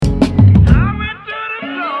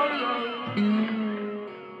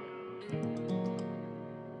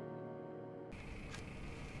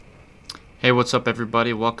Hey, what's up,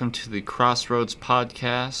 everybody? Welcome to the Crossroads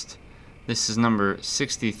Podcast. This is number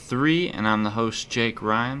 63, and I'm the host, Jake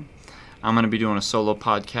Ryan. I'm going to be doing a solo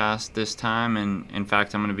podcast this time, and in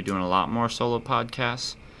fact, I'm going to be doing a lot more solo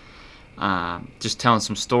podcasts. Just telling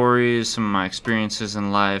some stories, some of my experiences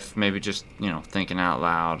in life, maybe just, thinking out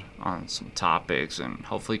loud on some topics, and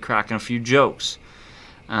hopefully cracking a few jokes.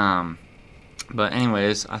 But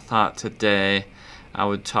anyways, I thought today I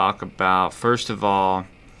would talk about, first of all,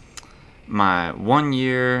 my 1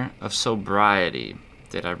 year of sobriety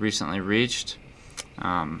that I recently reached.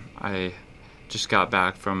 I just got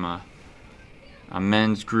back from a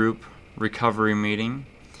men's group recovery meeting,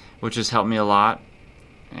 which has helped me a lot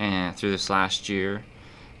and through this last year,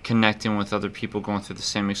 connecting with other people going through the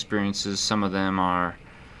same experiences. Some of them are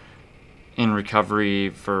in recovery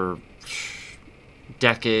for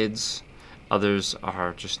decades, others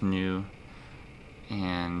are just new,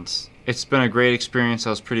 and it's been a great experience. I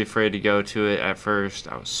was pretty afraid to go to it at first.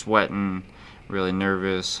 I was sweating, really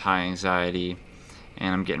nervous, high anxiety,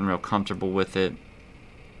 and I'm getting real comfortable with it.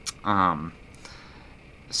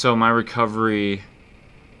 So my recovery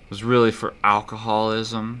was really for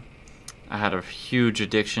alcoholism. I had a huge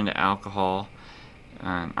addiction to alcohol,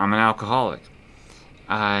 and I'm an alcoholic.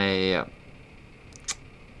 I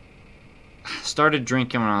started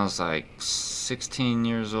drinking when I was like 16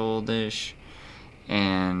 years old-ish,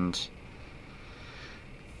 and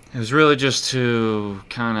it was really just to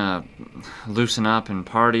kind of loosen up and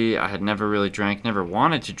party. I had never really drank, never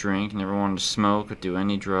wanted to drink, never wanted to smoke or do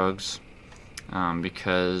any drugs,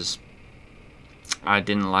 because I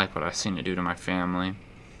didn't like what I seen it do to my family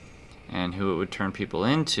and who it would turn people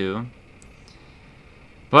into.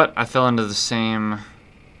 But I fell into the same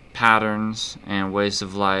patterns and ways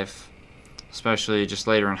of life, especially just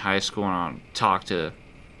later in high school when I would talk to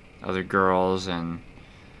other girls and,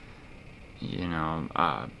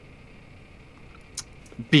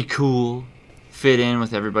 be cool, fit in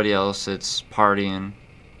with everybody else that's partying.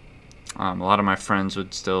 A lot of my friends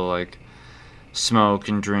would still smoke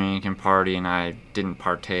and drink and party, and I didn't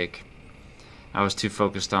partake. I was too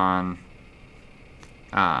focused on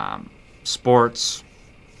sports,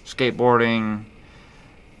 skateboarding,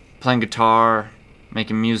 playing guitar,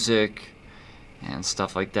 making music, and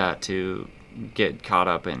stuff like that to get caught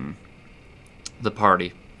up in the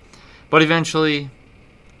party. But eventually,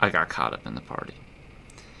 I got caught up in the party.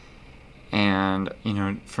 And,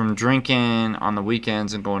 from drinking on the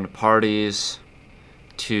weekends and going to parties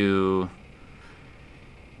to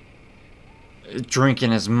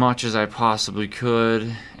drinking as much as I possibly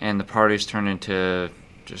could, and the parties turned into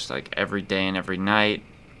just every day and every night.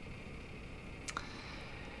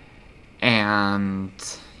 And,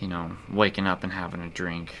 waking up and having a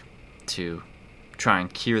drink to try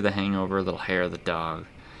and cure the hangover, a little hair of the dog,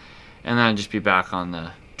 and then I'd just be back on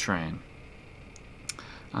the train.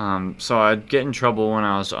 So I'd get in trouble when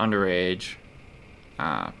I was underage,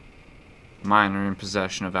 minor in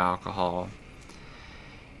possession of alcohol,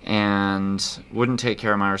 and wouldn't take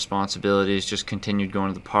care of my responsibilities, just continued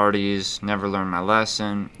going to the parties, never learned my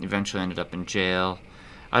lesson, eventually ended up in jail.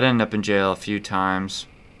 I'd end up in jail a few times,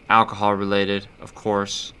 alcohol related, of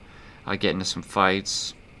course. I'd get into some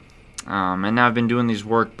fights, and now I've been doing these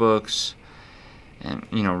workbooks, and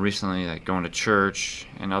recently going to church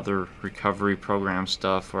and other recovery program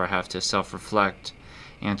stuff where I have to self-reflect,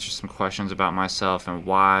 answer some questions about myself and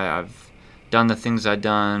why I've done the things I've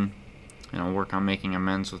done, work on making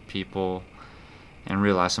amends with people, and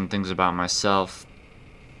realize some things about myself.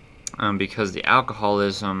 Because the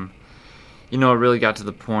alcoholism, it really got to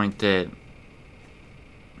the point that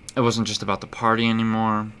it wasn't just about the party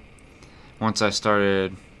anymore. Once I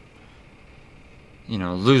started,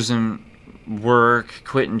 losing work,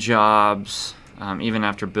 quitting jobs, even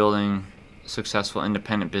after building successful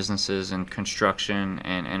independent businesses in construction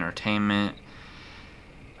and entertainment,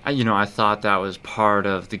 I thought that was part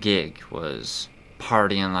of the gig, was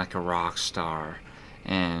partying like a rock star,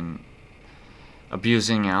 and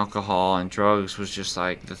abusing alcohol and drugs was just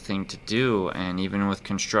the thing to do. And even with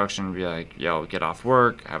construction, be yo, get off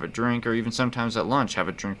work, have a drink, or even sometimes at lunch, have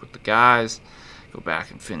a drink with the guys, go back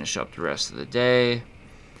and finish up the rest of the day,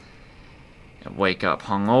 and wake up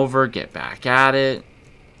hungover, get back at it,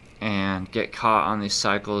 and get caught on these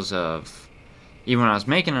cycles of, even when I was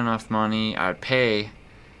making enough money, I'd pay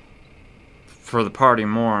for the party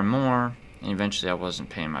more and more, and eventually I wasn't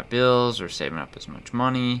paying my bills or saving up as much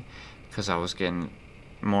money because I was getting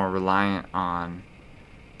more reliant on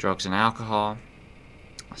drugs and alcohol,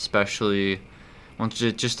 especially once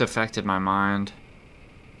it just affected my mind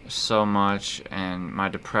so much, and my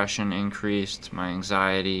depression increased, my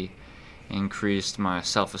anxiety increased, my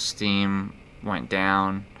self-esteem went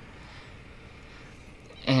down,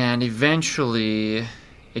 And eventually,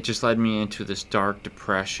 it just led me into this dark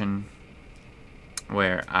depression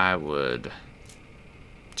where I would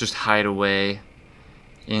just hide away.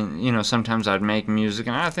 Sometimes I'd make music,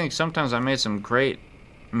 and I think sometimes I made some great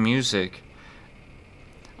music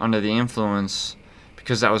under the influence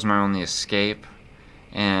because that was my only escape.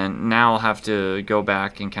 And now I'll have to go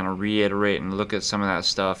back and kind of reiterate and look at some of that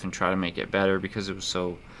stuff and try to make it better because it was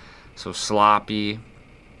so sloppy,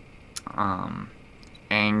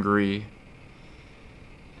 angry.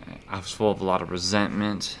 I was full of a lot of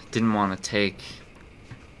resentment. Didn't want to take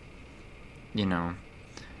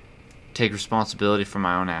responsibility for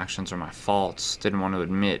my own actions or my faults. Didn't want to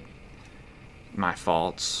admit my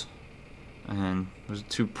faults. And was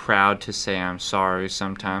too proud to say I'm sorry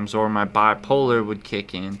sometimes. Or my bipolar would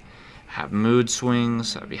kick in. Have mood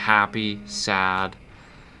swings. I'd be happy, sad,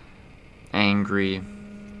 angry.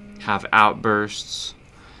 Have outbursts.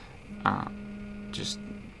 Just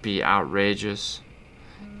be outrageous.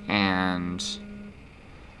 And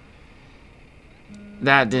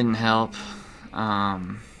that didn't help.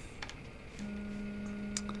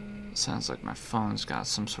 Sounds like my phone's got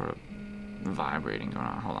some sort of vibrating going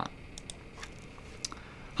on. Hold on.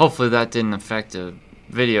 Hopefully that didn't affect the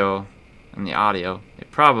video and the audio. It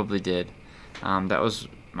probably did. That was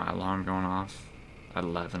my alarm going off at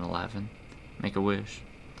 11:11. Make a wish.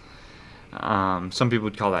 Some people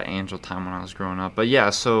would call that angel time when I was growing up. But yeah,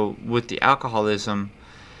 so with the alcoholism,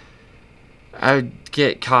 I'd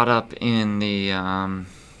get caught up in the a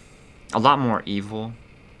lot more evil.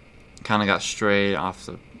 Kind of got strayed off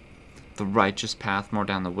the righteous path, more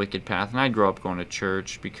down the wicked path. And I'd grow up going to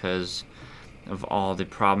church because of all the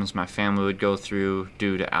problems my family would go through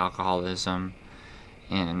due to alcoholism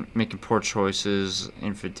and making poor choices,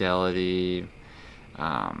 infidelity,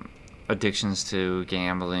 addictions to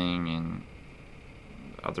gambling and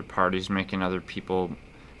other parties, making other people,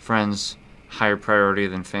 friends, higher priority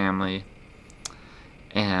than family.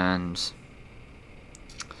 And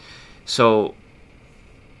so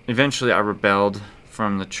eventually I rebelled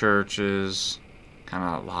from the churches, kind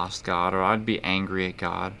of lost God, or I'd be angry at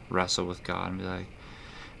God, wrestle with God, and be like,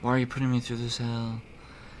 why are you putting me through this hell?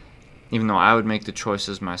 Even though I would make the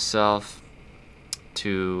choices myself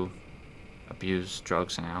to abuse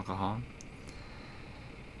drugs and alcohol.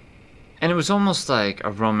 And it was almost like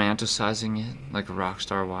a romanticizing it, like a rock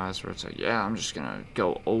star wise, where it's like, yeah, I'm just going to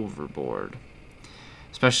go overboard.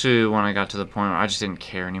 Especially when I got to the point where I just didn't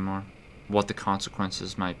care anymore what the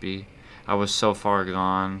consequences might be. I was so far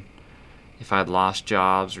gone. If I had lost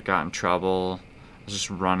jobs or got in trouble, I was just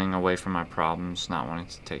running away from my problems, not wanting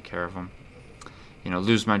to take care of them.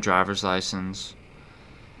 Lose my driver's license.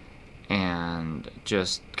 And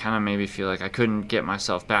just kind of made me feel like I couldn't get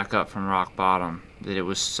myself back up from rock bottom. That it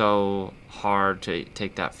was so hard to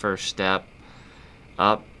take that first step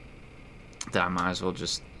up that I might as well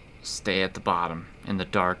just stay at the bottom in the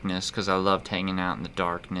darkness, because I loved hanging out in the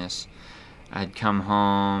darkness. I'd come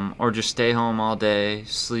home or just stay home all day,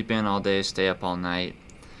 sleep in all day, stay up all night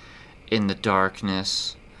in the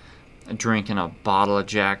darkness, drinking a bottle of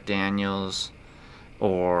Jack Daniels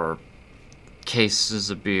or cases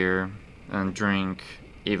of beer, and drink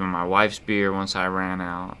even my wife's beer once I ran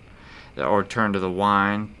out, or turn to the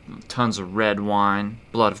wine, tons of red wine,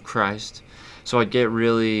 blood of Christ. So I'd get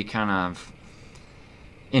really kind of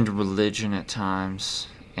into religion at times,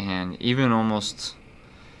 and even almost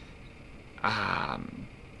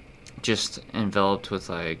just enveloped with,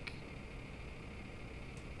 like,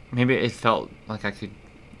 maybe it felt like I could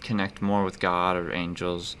connect more with God or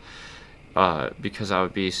angels, because I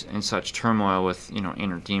would be in such turmoil with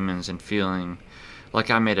inner demons and feeling like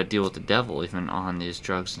I made a deal with the devil even on these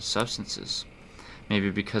drugs and substances. Maybe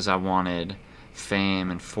because I wanted fame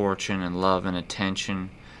and fortune and love and attention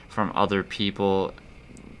from other people,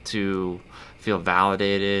 to feel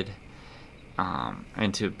validated,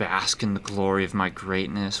 and to bask in the glory of my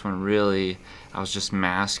greatness, when really I was just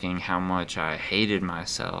masking how much I hated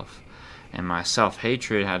myself. And my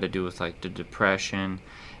self-hatred had to do with, like, the depression,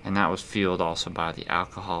 and that was fueled also by the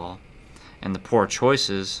alcohol and the poor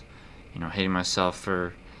choices, hating myself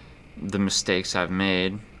for the mistakes I've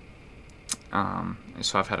made.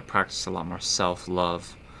 So I've had to practice a lot more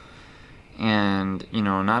self-love. And,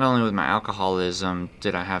 not only with my alcoholism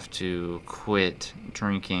did I have to quit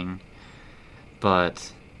drinking,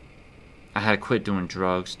 but I had to quit doing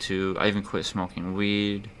drugs too. I even quit smoking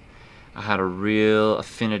weed. I had a real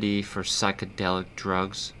affinity for psychedelic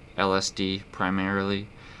drugs, LSD primarily,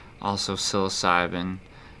 also psilocybin,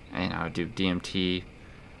 and I would do DMT,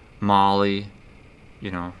 Molly,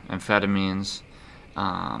 amphetamines,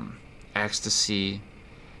 ecstasy.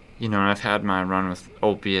 And I've had my run with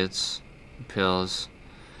opiates, pills,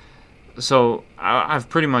 So I've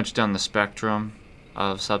pretty much done the spectrum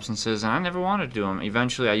of substances, and I never wanted to do them.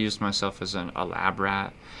 Eventually, I used myself as a lab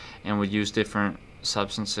rat and would use different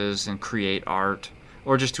substances and create art,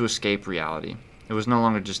 or just to escape reality. It was no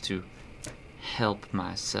longer just to help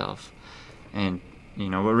myself. And, but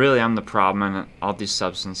really I'm the problem, and all these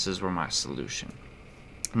substances were my solution.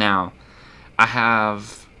 Now, I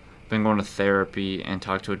have been going to therapy and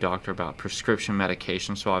talked to a doctor about prescription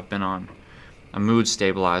medication, so I've been on a mood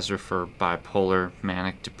stabilizer for bipolar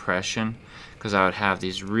manic depression, because I would have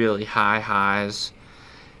these really high highs,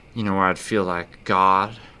 where I'd feel like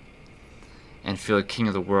God and feel like king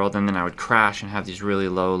of the world, and then I would crash and have these really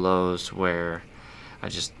low lows where I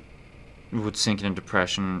just would sink into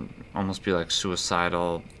depression, almost be like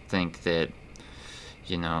suicidal, think that,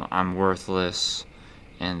 I'm worthless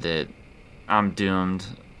and that I'm doomed,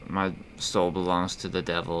 my soul belongs to the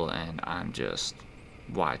devil, and I'm just,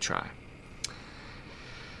 why try?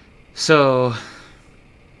 So,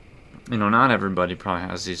 not everybody probably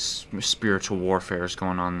has these spiritual warfares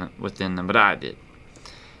going on within them, but I did.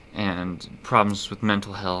 And problems with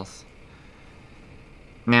mental health.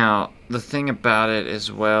 Now, the thing about it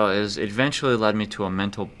as well is it eventually led me to a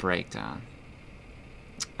mental breakdown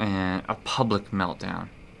and a public meltdown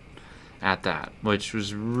at that, which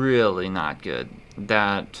was really not good.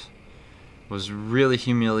 That was really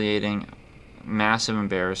humiliating, massive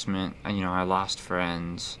embarrassment. I lost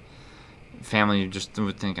friends. Family just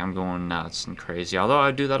would think I'm going nuts and crazy, although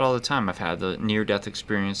I do that all the time. I've had the near-death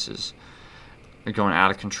experiences, going out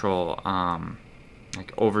of control,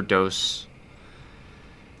 like overdose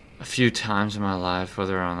a few times in my life,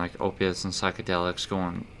 whether on like opiates and psychedelics,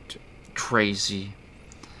 going crazy,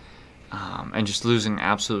 and just losing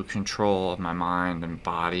absolute control of my mind and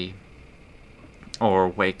body, or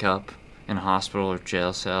wake up in a hospital or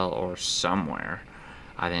jail cell or somewhere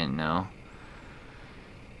I didn't know,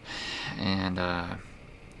 and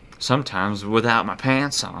sometimes without my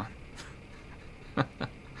pants on.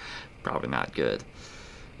 Probably not good.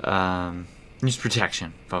 Use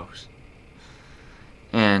protection, folks.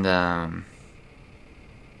 And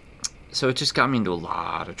so it just got me into a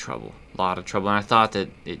lot of trouble. And I thought that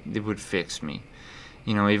it would fix me.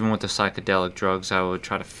 Even with the psychedelic drugs, I would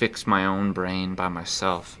try to fix my own brain by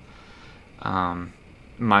myself.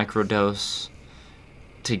 Microdose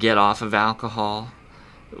to get off of alcohol,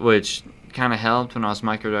 which kind of helped when I was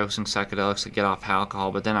microdosing psychedelics to get off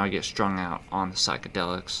alcohol, but then I would get strung out on the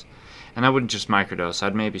psychedelics. And I wouldn't just microdose.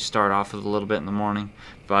 I'd maybe start off with a little bit in the morning.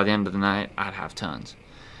 By the end of the night, I'd have tons.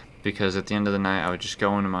 Because at the end of the night, I would just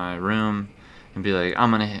go into my room and be like,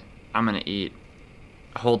 I'm gonna eat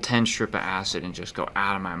a whole 10 strip of acid and just go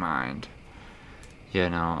out of my mind.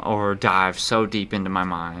 Or dive so deep into my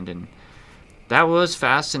mind. And that was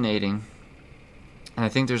fascinating. And I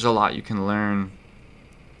think there's a lot you can learn.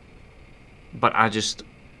 But I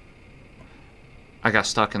got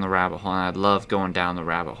stuck in the rabbit hole, and I loved going down the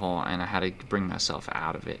rabbit hole, and I had to bring myself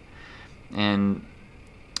out of it. And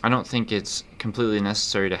I don't think it's completely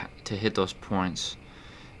necessary to hit those points.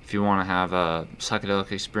 If you want to have a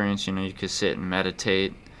psychedelic experience, you could sit and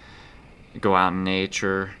meditate, go out in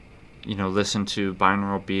nature, listen to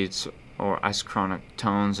binaural beats or isochronic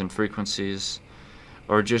tones and frequencies,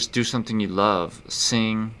 or just do something you love.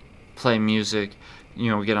 Sing, play music,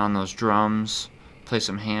 get on those drums, play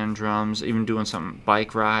some hand drums, even doing some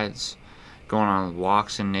bike rides, going on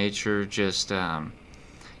walks in nature, just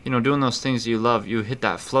doing those things you love. You hit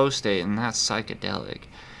that flow state, and that's psychedelic.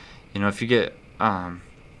 If you get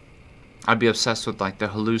I'd be obsessed with like the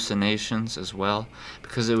hallucinations as well,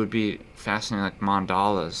 because it would be fascinating, like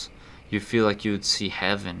mandalas. You feel like you would see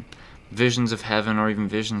heaven, visions of heaven, or even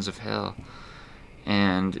visions of hell.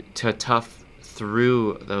 And to tough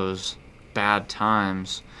through those bad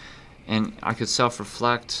times, and I could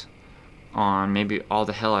self-reflect on maybe all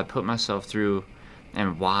the hell I put myself through,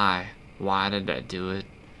 and why did I do it?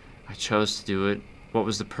 I chose to do it. What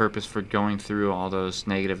was the purpose for going through all those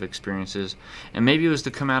negative experiences? And maybe it was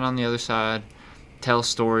to come out on the other side, tell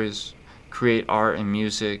stories, create art and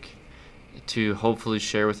music to hopefully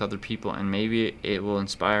share with other people, and maybe it will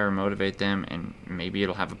inspire or motivate them, and maybe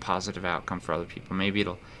it'll have a positive outcome for other people. Maybe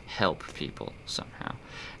it'll help people somehow.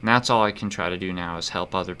 And that's all I can try to do now, is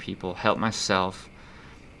help other people, help myself,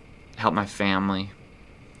 help my family,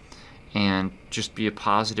 and just be a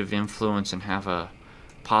positive influence and have a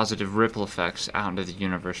positive ripple effects out into the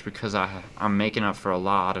universe, because I'm making up for a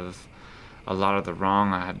lot of the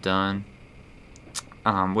wrong I have done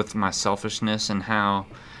with my selfishness, and how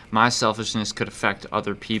my selfishness could affect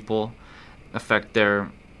other people, affect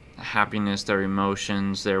their happiness, their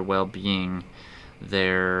emotions, their well-being,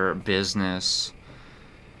 their business.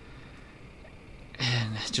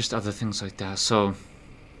 and just other things like that. So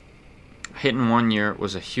hitting 1 year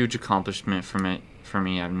was a huge accomplishment for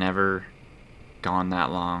me. I've never gone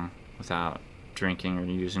that long without drinking or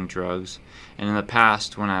using drugs. And in the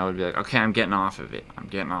past, when I would be like, okay, I'm getting off of it,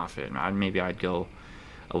 maybe I'd go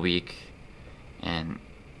a week and,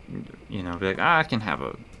 be like, I can have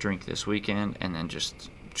a drink this weekend, and then just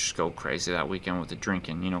go crazy that weekend with the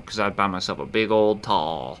drinking, because I'd buy myself a big old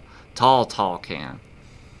tall can,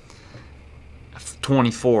 a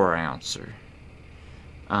 24 ouncer,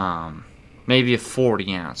 maybe a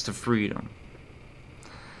 40 ounce to Freedom.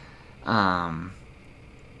 And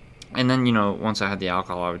then, once I had the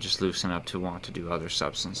alcohol, I would just loosen up to want to do other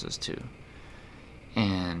substances too.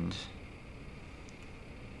 And,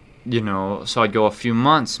 so I'd go a few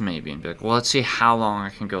months maybe and be like, well, let's see how long I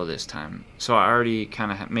can go this time. So I already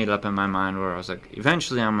kind of made up in my mind where I was like,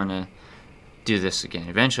 eventually I'm going to do this again.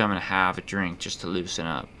 Eventually I'm going to have a drink just to loosen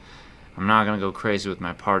up. I'm not going to go crazy with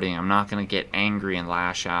my partying. I'm not going to get angry and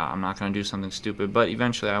lash out. I'm not going to do something stupid, but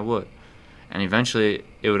eventually I would. And eventually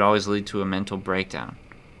it would always lead to a mental breakdown.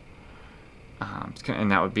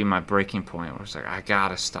 And that would be my breaking point where it's like, I got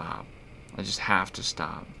to stop. I just have to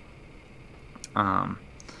stop.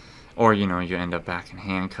 Or, you end up back in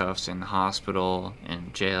handcuffs in the hospital,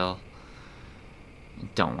 in jail. You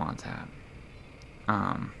don't want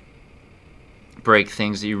that. Break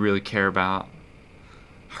things that you really care about.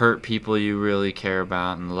 Hurt people you really care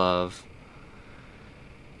about and love.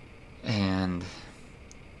 And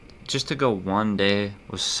just to go one day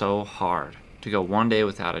was so hard. To go one day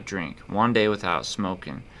without a drink, one day without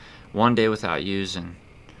smoking, one day without using.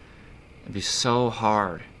 It'd be so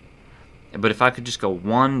hard. But if I could just go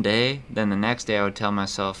one day, then the next day I would tell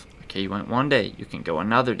myself, okay, you went one day, you can go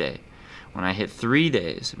another day. When I hit 3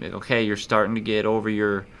 days, I'd be like, okay, you're starting to get over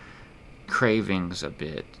your cravings a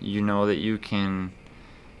bit. You know that you can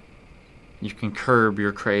curb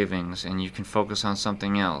your cravings and you can focus on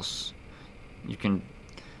something else. You can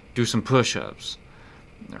do some push-ups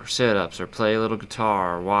or sit-ups or play a little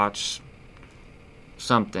guitar or watch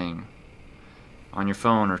something on your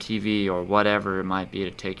phone or TV or whatever it might be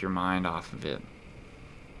to take your mind off of it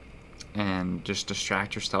and just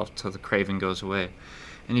distract yourself till the craving goes away.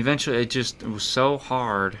 And eventually it was so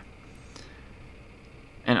hard,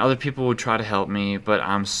 and other people would try to help me, but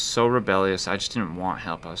I'm so rebellious, I just didn't want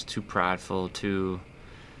help. I was too prideful, too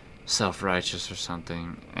self-righteous or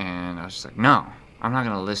something, and I was just like, no, I'm not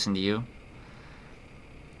going to listen to you.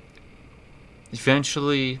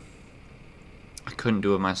 Eventually I couldn't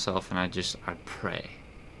do it myself, and I'd pray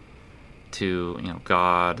to,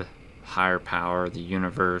 God, higher power, the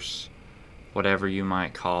universe, whatever you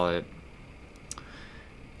might call it.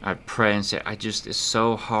 I'd pray and say, it's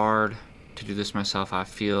so hard to do this myself. I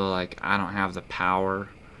feel like I don't have the power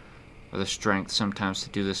or the strength sometimes to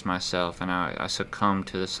do this myself, and I succumb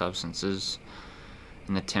to the substances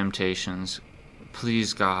and the temptations.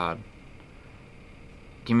 Please, God,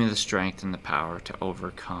 give me the strength and the power to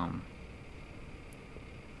overcome.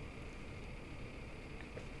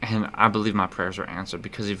 And I believe my prayers were answered,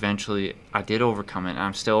 because eventually I did overcome it, and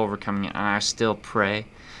I'm still overcoming it, and I still pray,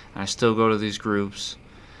 and I still go to these groups,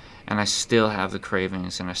 and I still have the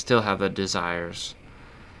cravings, and I still have the desires,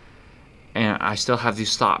 and I still have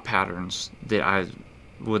these thought patterns that I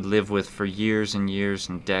would live with for years and years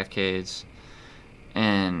and decades,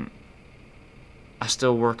 and I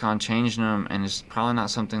still work on changing them, and it's probably not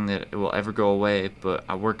something that will ever go away, but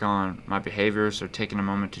I work on my behaviors, or taking a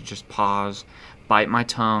moment to just pause, bite my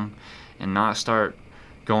tongue, and not start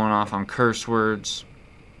going off on curse words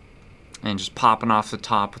and just popping off the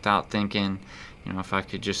top without thinking. If I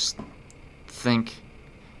could just think,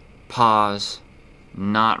 pause,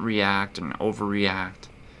 not react and overreact,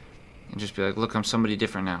 and just be like, look, I'm somebody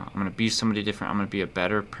different now. I'm going to be somebody different. I'm going to be a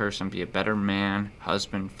better person, be a better man,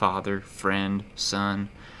 husband, father, friend, son,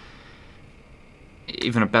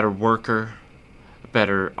 even a better worker, a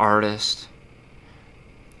better artist,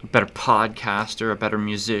 a better podcaster, a better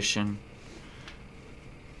musician,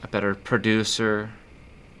 a better producer,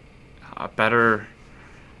 a better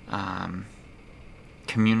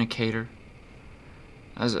communicator.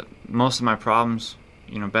 Most of my problems,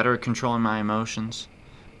 better at controlling my emotions,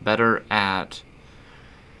 better at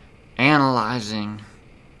analyzing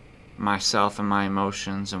myself and my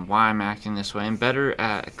emotions and why I'm acting this way, and better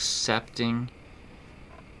at accepting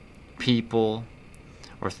people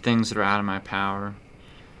or things that are out of my power.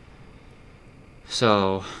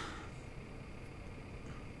 So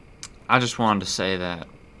I just wanted to say that,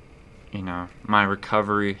 my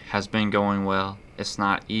recovery has been going well. It's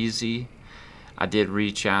not easy. I did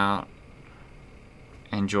reach out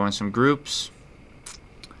and join some groups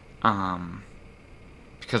because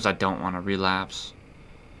because I don't want to relapse.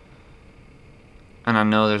 And I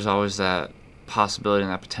know there's always that possibility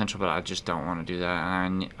and that potential, but I just don't want to do that.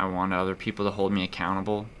 And I want other people to hold me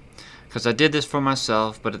accountable, because I did this for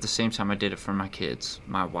myself, but at the same time I did it for my kids,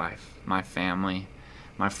 my wife, my family,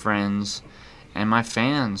 my friends, and my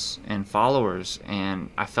fans and followers.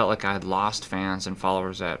 And I felt like I had lost fans and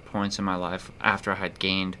followers at points in my life after I had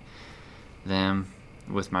gained them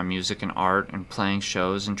with my music and art and playing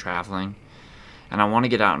shows and traveling. And I want to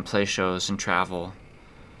get out and play shows and travel.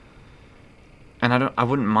 And I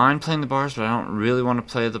wouldn't mind playing the bars, but I don't really want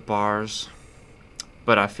to play the bars.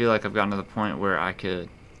 But I feel like I've gotten to the point where I could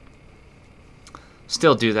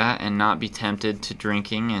still do that and not be tempted to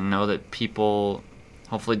drinking, and know that people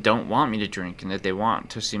hopefully don't want me to drink and that they want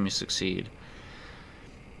to see me succeed.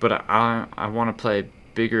 But I want to play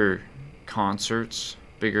bigger concerts,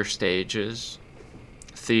 bigger stages,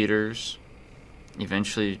 theaters,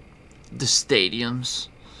 eventually the stadiums,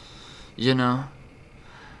 you know.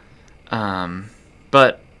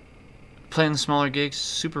 But playing the smaller gigs,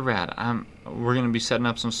 super rad. We're gonna be setting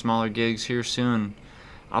up some smaller gigs here soon.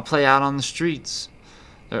 I'll play out on the streets.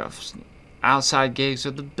 Outside gigs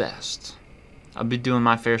are the best. I'll be doing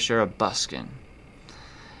my fair share of busking.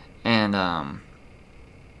 And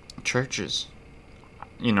churches.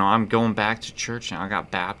 You know, I'm going back to church now. I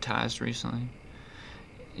got baptized recently.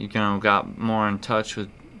 You know, got more in touch with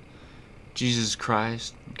Jesus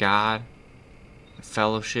Christ, God,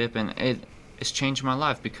 fellowship, and it's changed my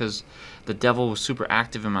life, because the devil was super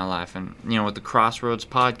active in my life. And you know, with the Crossroads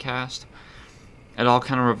podcast, it all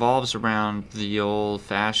kind of revolves around the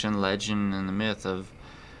old-fashioned legend and the myth of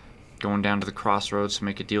going down to the crossroads to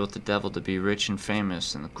make a deal with the devil to be rich and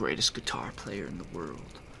famous and the greatest guitar player in the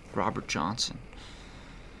world, Robert Johnson.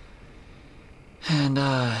 And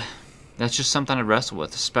that's just something I wrestle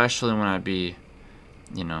with, especially when I'd be,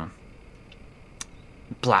 you know,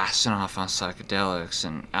 blasting off on psychedelics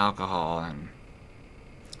and alcohol, and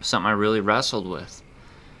something I really wrestled with.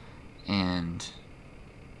 And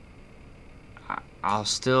I'll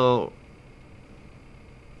still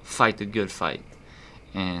fight the good fight,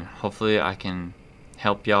 and hopefully I can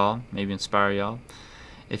help y'all, maybe inspire y'all.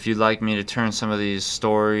 If you'd like me to turn some of these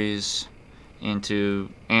stories into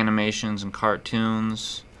animations and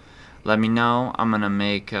cartoons, let me know. I'm gonna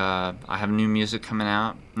make I have new music coming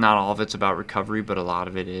out. Not all of it's about recovery, but a lot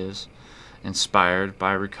of it is inspired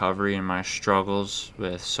by recovery and my struggles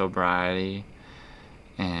with sobriety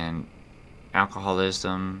and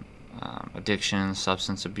alcoholism, addiction,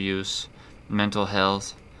 substance abuse, mental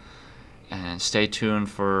health. And stay tuned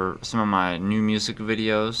for some of my new music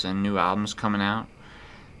videos and new albums coming out.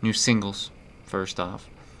 New singles, first off.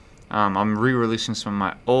 I'm re-releasing some of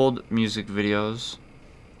my old music videos,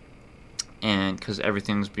 and because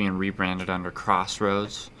everything's being rebranded under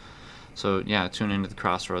Crossroads. So yeah, tune into the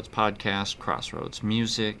Crossroads podcast, Crossroads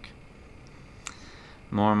music.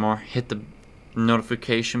 More and more. Hit the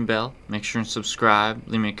notification bell. Make sure and subscribe.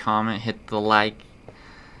 Leave me a comment. Hit the like.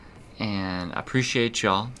 And I appreciate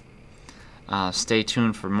y'all. Stay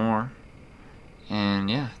tuned for more. And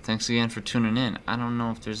yeah, thanks again for tuning in. I don't know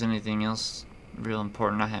if there's anything else real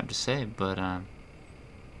important I have to say, but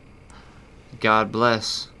God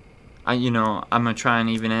bless. I'm gonna try and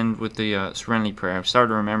even end with the serenity prayer. I've started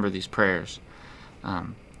to remember these prayers.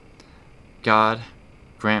 God,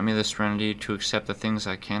 grant me the serenity to accept the things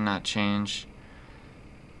I cannot change,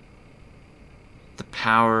 the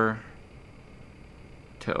power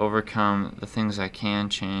to overcome the things I can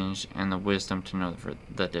change, and the wisdom to know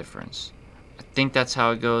the difference. I think that's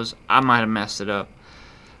how it goes. I might have messed it up.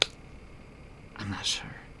 I'm not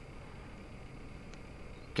sure.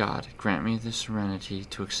 God, grant me the serenity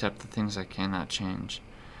to accept the things I cannot change,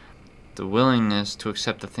 the willingness to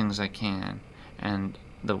accept the things I can, and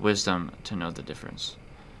the wisdom to know the difference.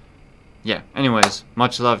 Yeah, anyways,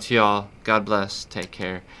 much love to y'all. God bless. Take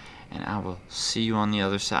care. And I will see you on the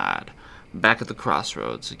other side. Back at the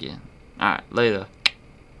crossroads again. Alright, later.